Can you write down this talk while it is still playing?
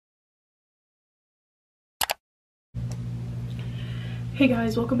Hey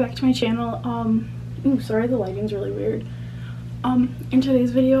guys, welcome back to my channel. Ooh, sorry, the lighting's really weird. In today's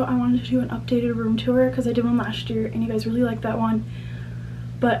video I wanted to do an updated room tour because I did one last year and you guys really liked that one,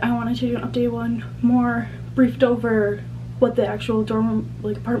 but I wanted to do an updated one, more briefed over what the actual dorm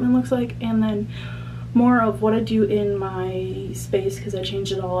apartment looks like, and then more of what I do in my space because I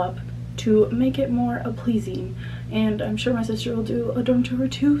changed it all up to make it more pleasing. And I'm sure my sister will do a dorm tour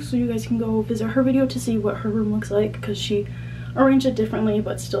too, so you guys can go visit her video to see what her room looks like because she arranged it differently,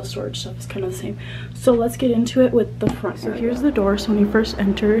 but still storage stuff is kind of the same. So let's get into it with the front. So here's the door. So when you first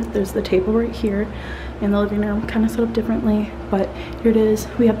enter, there's the table right here, and the living room kind of set up differently, but here it is.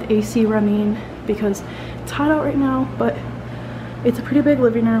 We have the AC running because it's hot out right now, but it's a pretty big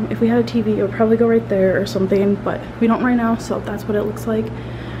living room. If we had a TV, it would probably go right there or something, but we don't right now, so that's what it looks like.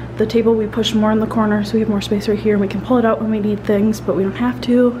 The table we push more in the corner, so we have more space right here, and we can pull it out when we need things, but we don't have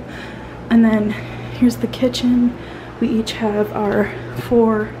to. And then here's the kitchen. We each have our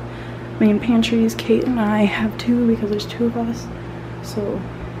 4 main pantries. Kate and I have 2 because there's 2 of us. So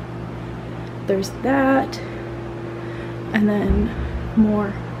there's that. And then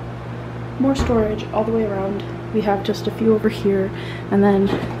more storage all the way around. We have just a few over here. And then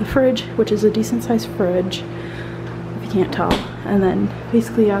the fridge, which is a decent sized fridge, if you can't tell. And then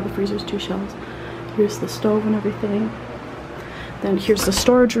basically, yeah, the freezer's 2 shelves. Here's the stove and everything. Then here's the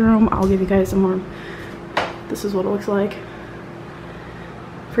storage room. I'll give you guys a more, this is what it looks like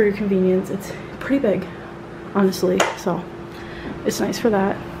for your convenience. It's pretty big, honestly, so it's nice for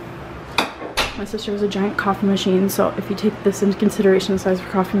that. My sister has a giant coffee machine, so if you take this into consideration, the size of a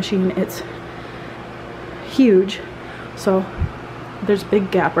coffee machine, it's huge. So there's a big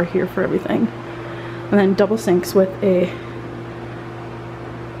gap right here for everything. And then double sinks with a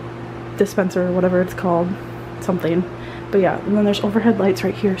dispenser or whatever it's called, something. But yeah, and then there's overhead lights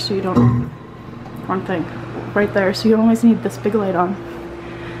right here, so you don't, wrong thing, right there, so you don't always need this big light on.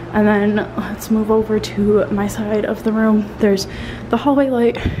 And then let's move over to my side of the room. There's the hallway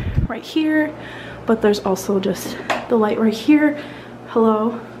light right here, but there's also just the light right here.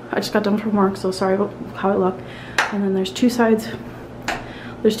 Hello, I just got done from work, so sorry about how I look. And then there's 2 sides.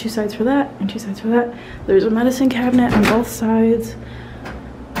 There's 2 sides for that and 2 sides for that. There's a medicine cabinet on both sides.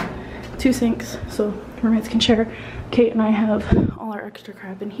 2 sinks, so roommates can share. Kate and I have all our extra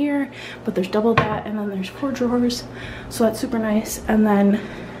crap in here, but there's double that, and then there's 4 drawers, so that's super nice. And then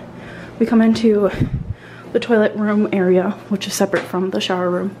we come into the toilet room area, which is separate from the shower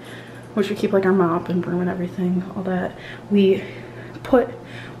room, which we keep like our mop and broom and everything, all that. We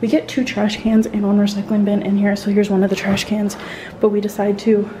get 2 trash cans and 1 recycling bin in here, so here's one of the trash cans, but we decide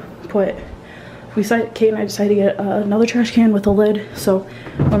to put, Kate and I decided to get another trash can with a lid, so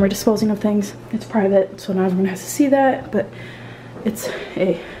when we're disposing of things, it's private, so not everyone has to see that, but it's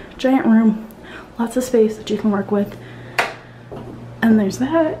a giant room, lots of space that you can work with. And there's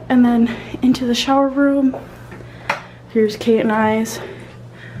that, and then into the shower room, here's Kate and I's.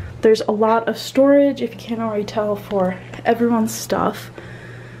 There's a lot of storage, if you can't already tell, for everyone's stuff.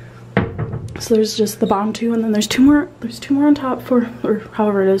 So there's just the bottom 2, and then there's 2 more on top for, or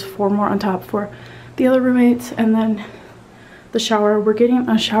however it is, 4 more on top for the other roommates. And then the shower, we're getting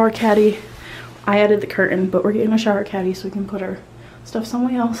a shower caddy. I added the curtain, but we're getting a shower caddy so we can put our stuff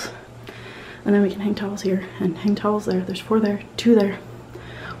somewhere else. And then we can hang towels here and hang towels there. There's 4 there, 2 there.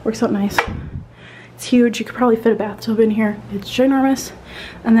 Works out nice. It's huge. You could probably fit a bathtub in here. It's ginormous.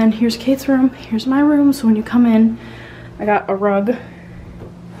 And then here's Kate's room. Here's my room. So when you come in, I got a rug.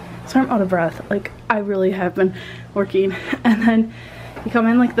 So I'm out of breath. Like, I really have been working. And then you come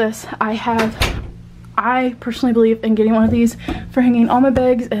in like this. I personally believe in getting one of these for hanging all my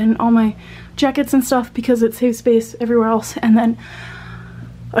bags and all my jackets and stuff because it saves space everywhere else. And then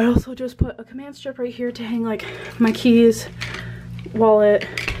I also just put a command strip right here to hang like my keys, wallet,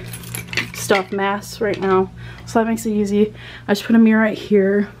 stuff, masks right now. So that makes it easy. I just put a mirror right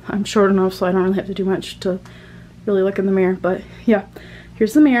here. I'm short enough so I don't really have to do much to really look in the mirror, but yeah.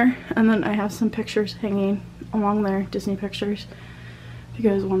 Here's the mirror, and then I have some pictures hanging along there, Disney pictures, if you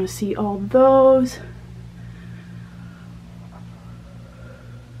guys want to see all those.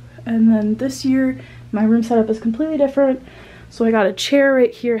 And then this year, my room setup is completely different. So I got a chair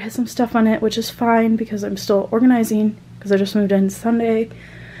right here, it has some stuff on it, which is fine because I'm still organizing because I just moved in Sunday.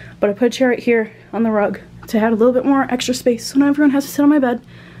 But I put a chair right here on the rug to add a little bit more extra space so not everyone has to sit on my bed.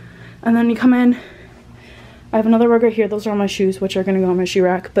 And then you come in, I have another rug right here. Those are all my shoes, which are going to go on my shoe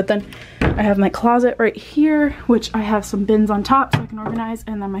rack. But then I have my closet right here, which I have some bins on top so I can organize.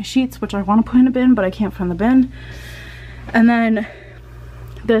 And then my sheets, which I want to put in a bin, but I can't find the bin. And then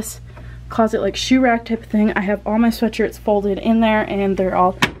this closet, like shoe rack type of thing. I have all my sweatshirts folded in there, and they're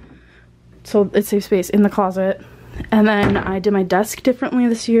all, so it saves space in the closet. And then I did my desk differently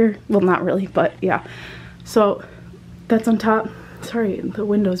this year. Well, not really, but yeah. So that's on top. Sorry, the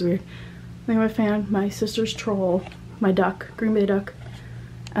window's weird. I have my fan, my sister's troll, my duck, Green Bay duck,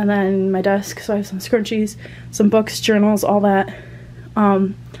 and then my desk. So I have some scrunchies, some books, journals, all that.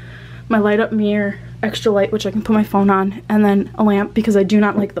 My light up mirror, extra light, which I can put my phone on, and then a lamp because I do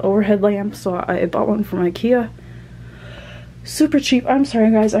not like the overhead lamp, so I bought one from IKEA. Super cheap. I'm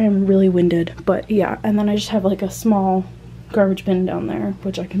sorry guys, I am really winded, but yeah. And then I just have like a small garbage bin down there,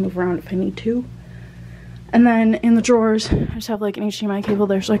 which I can move around if I need to. And then in the drawers, I just have like an HDMI cable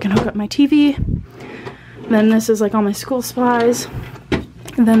there so I can hook up my TV. Then this is like all my school supplies.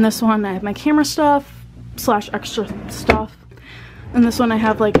 And then this one, I have my camera stuff / extra stuff. And this one I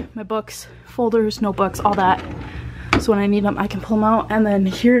have like my books, folders, notebooks, all that. So when I need them, I can pull them out. And then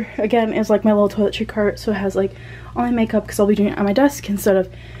here again is like my little toiletry cart. So it has like all my makeup because I'll be doing it on my desk instead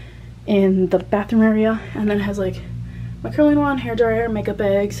of in the bathroom area. And then it has like my curling wand, hair dryer, makeup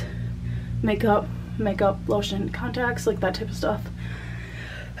bags, makeup, lotion, contacts, like that type of stuff.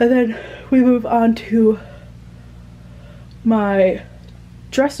 And then we move on to my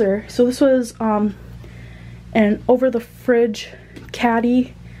dresser. So this was an over the fridge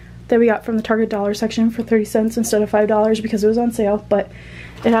caddy that we got from the Target dollar section for 30 cents instead of $5 because it was on sale. But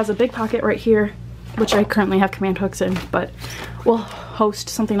it has a big pocket right here, which I currently have command hooks in, but we'll host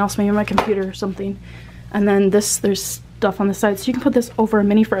something else, maybe my computer or something. And then this, there's stuff on the side, so you can put this over a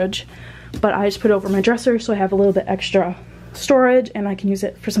mini fridge, but I just put it over my dresser so I have a little bit extra storage and I can use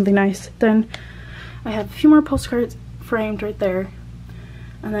it for something nice. Then I have a few more postcards framed right there,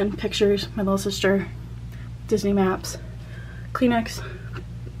 and then pictures, my little sister, Disney maps, Kleenex,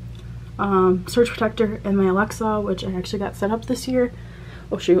 surge protector, and my Alexa, which I actually got set up this year.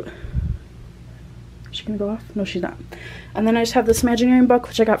 Oh shoot, is she gonna go off? No, she's not. And then I just have this Imagineering book,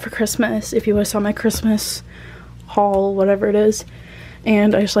 which I got for Christmas, if you guys saw my Christmas haul, whatever it is.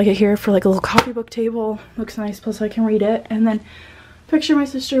 And I just like it here for like a little coffee book table. Looks nice, plus I can read it. And then picture my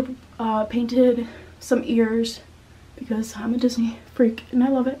sister painted some ears because I'm a Disney freak and I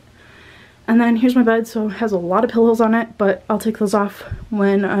love it. And then here's my bed, so it has a lot of pillows on it, but I'll take those off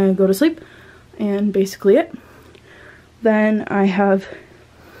when I go to sleep. And basically it. Then I have,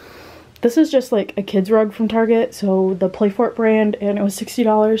 this is just like a kid's rug from Target, so the Playfort brand, and it was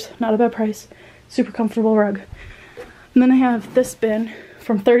 $60, not a bad price. Super comfortable rug. And then I have this bin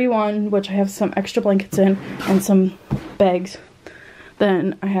from 31, which I have some extra blankets in and some bags.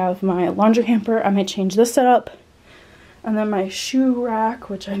 Then I have my laundry hamper. I might change this setup. And then my shoe rack,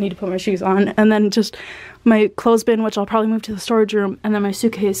 which I need to put my shoes on. And then just my clothes bin, which I'll probably move to the storage room. And then my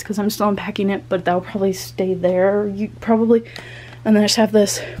suitcase, because I'm still unpacking it, but that'll probably stay there, probably. And then I just have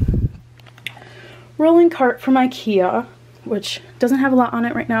this rolling cart from IKEA, which doesn't have a lot on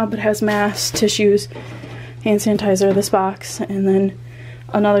it right now, but has masks, tissues, hand sanitizer, this box, and then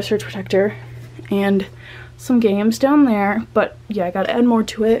another surge protector, and some games down there. But yeah, I gotta add more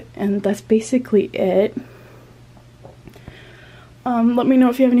to it, and that's basically it. Let me know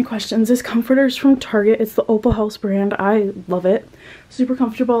if you have any questions. This comforter is from Target. It's the Opal House brand. I love it. Super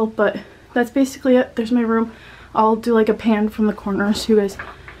comfortable, but that's basically it. There's my room. I'll do like a pan from the corner so you guys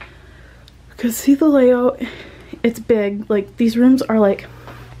can see the layout. It's big. Like, these rooms are like,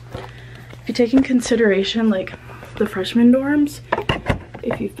 if you take in consideration like the freshman dorms,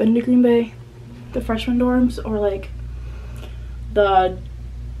 if you've been to Green Bay, the freshman dorms, or like the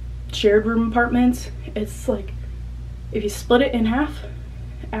shared room apartments, it's like, if you split it in half,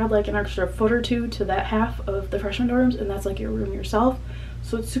 add like an extra foot or two to that half of the freshman dorms, and that's like your room yourself.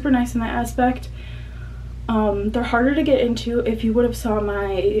 So it's super nice in that aspect. They're harder to get into. If you would have saw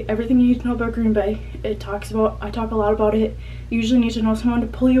my Everything You Need to Know About Green Bay, I talk a lot about it. You usually need to know someone to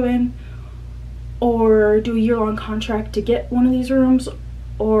pull you in, or do a year-long contract to get one of these rooms,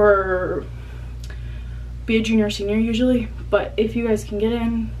 or be a junior or senior usually. But if you guys can get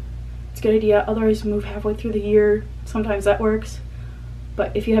in, it's a good idea. Otherwise, move halfway through the year. Sometimes that works.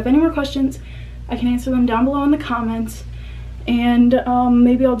 But if you have any more questions, I can answer them down below in the comments. And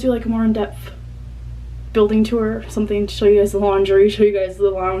maybe I'll do like a more in-depth building tour or something to show you guys the laundry, show you guys the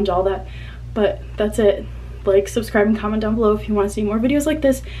lounge, all that. But that's it. Like, subscribe, and comment down below if you want to see more videos like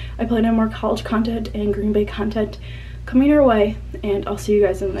this. I plan on more college content and Green Bay content coming your way, and I'll see you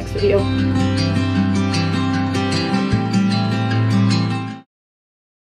guys in the next video.